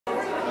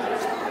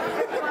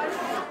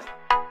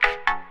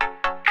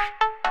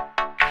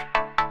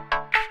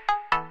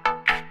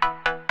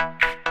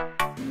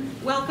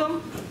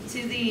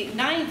to the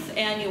 9th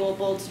annual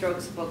Bold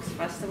Strokes Books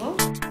Festival.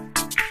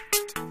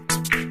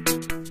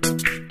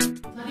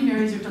 Bloody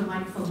Marys are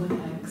delightful with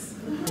eggs.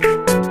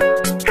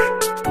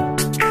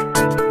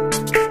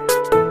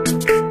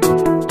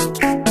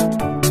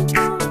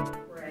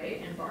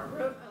 Ray and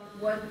Barbara,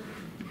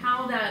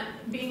 how that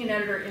being an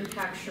editor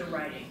impacts your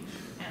writing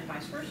and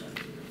vice versa.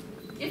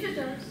 If it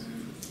does.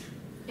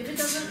 If it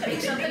doesn't,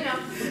 make something up.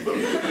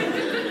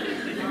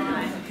 All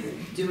right.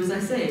 Do as I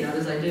say, not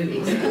as I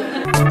do.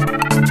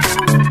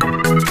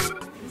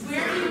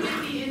 Where do you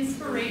get the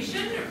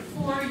inspiration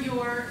for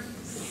your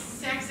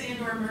sex and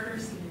or murder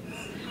scenes?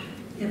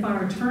 If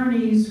our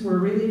attorneys were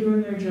really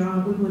doing their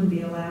job, we wouldn't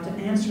be allowed to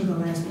answer the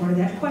last part of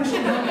that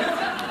question.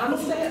 I'm a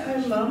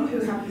stay-at-home mum who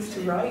happens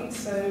to write,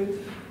 so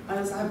I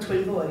also have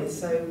twin boys,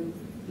 so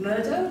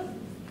murder,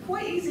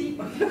 quite easy.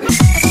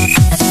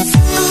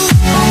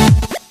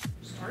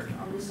 Start,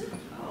 I'll listen.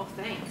 Oh,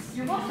 thanks.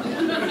 You're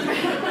welcome.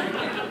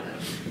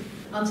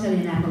 I'll tell you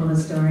an apple of a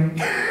story.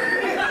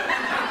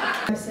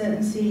 At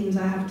certain scenes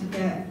I have to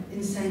get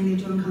insanely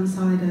drunk on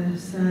cider,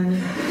 so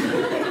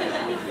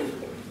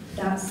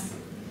that's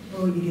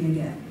all you're going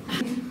to get.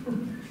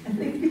 I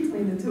think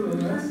between the two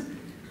of us,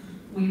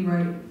 we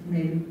write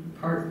maybe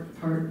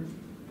part-time.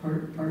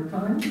 5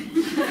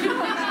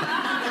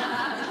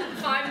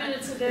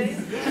 minutes a day.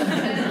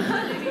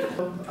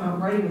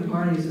 Writing with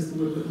Marty is just a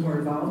little bit more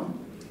involved.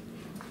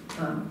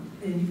 And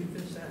you can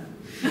finish that.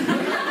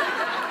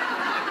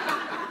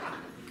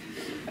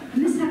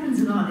 And this happens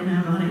a lot in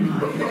our writing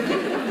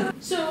life.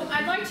 So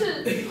I'd like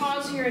to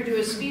pause here and do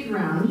a speed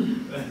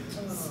round.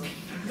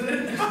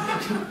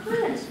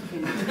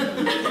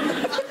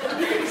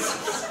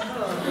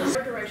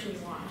 What direction you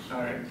want?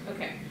 All right.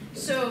 Okay.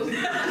 So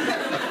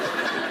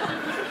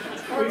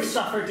We've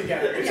suffered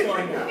together. It's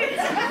going now.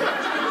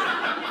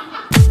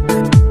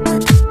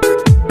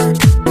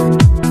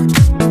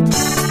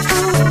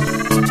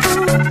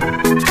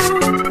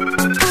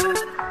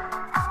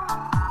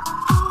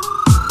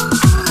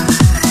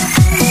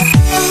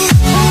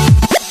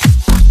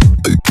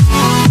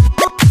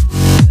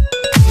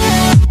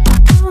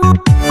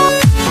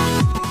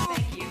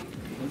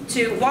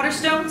 To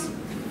Waterstones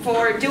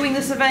for doing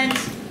this event.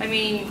 I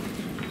mean,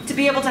 to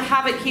be able to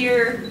have it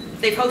here,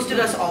 they've hosted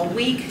us all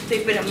week.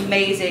 They've been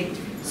amazing.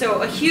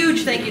 So a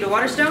huge thank you to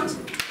Waterstones.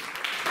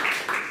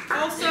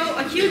 Also,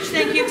 a huge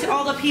thank you to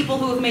all the people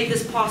who have made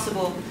this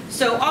possible.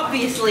 So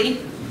obviously,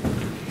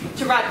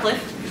 to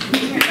Radclyffe,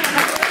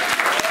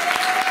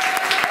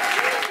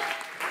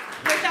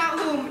 without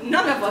whom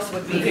none of us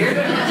would be here.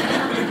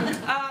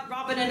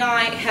 Robin and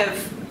I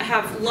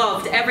have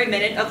loved every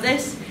minute of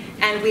this,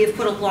 and we have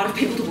put a lot of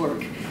people to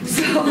work.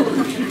 So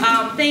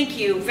thank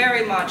you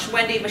very much,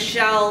 Wendy,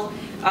 Michelle,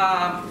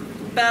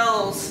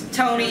 Bells,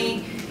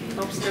 Tony,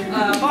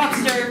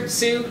 Bobster,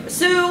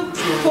 Sue,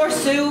 poor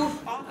Sue.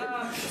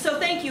 So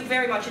thank you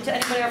very much, and to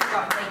anybody I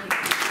forgot, thank you.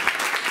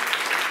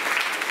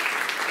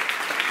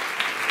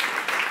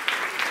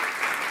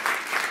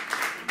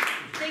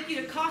 Thank you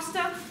to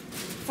Costa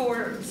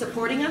for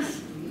supporting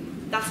us.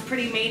 That's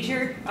pretty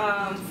major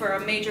for a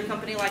major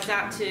company like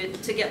that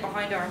to get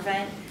behind our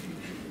event.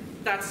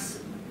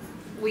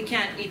 We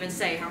can't even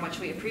say how much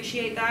we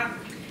appreciate that.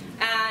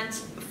 And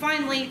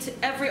finally, to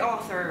every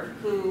author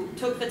who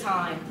took the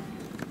time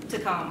to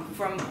come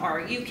from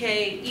our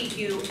UK,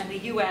 EU, and the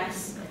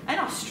US, and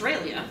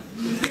Australia.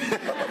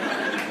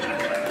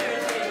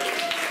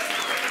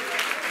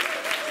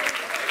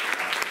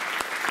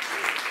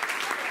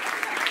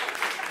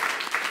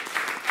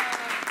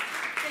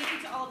 Thank you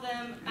to all of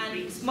them, and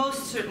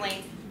most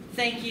certainly,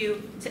 thank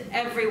you to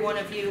every one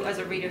of you as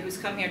a reader who's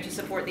come here to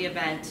support the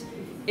event.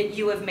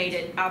 You have made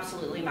it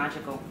absolutely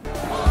magical.